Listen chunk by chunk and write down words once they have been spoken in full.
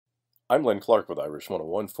I'm Len Clark with Irish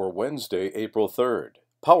 101 for Wednesday, April 3rd,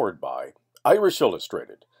 powered by Irish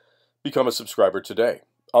Illustrated. Become a subscriber today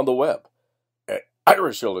on the web at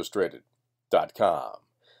irishillustrated.com.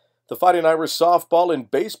 The Fighting Irish softball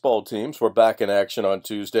and baseball teams were back in action on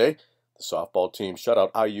Tuesday. The softball team shut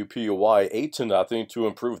out IUPUI 8-0 to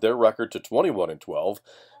improve their record to 21-12,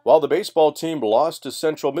 while the baseball team lost to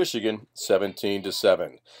Central Michigan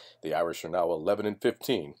 17-7. The Irish are now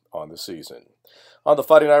 11-15 on the season. On the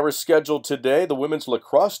Fighting Irish schedule today, the women's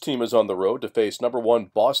lacrosse team is on the road to face number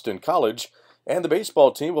 1 Boston College, and the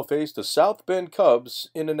baseball team will face the South Bend Cubs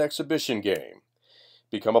in an exhibition game.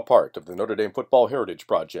 Become a part of the Notre Dame Football Heritage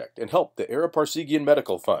Project and help the Ara Parseghian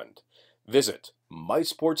Medical Fund. Visit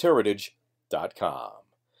mysportsheritage.com.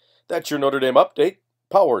 That's your Notre Dame update,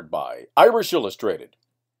 powered by Irish Illustrated.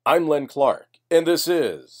 I'm Len Clark, and this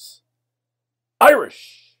is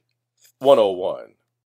Irish 101.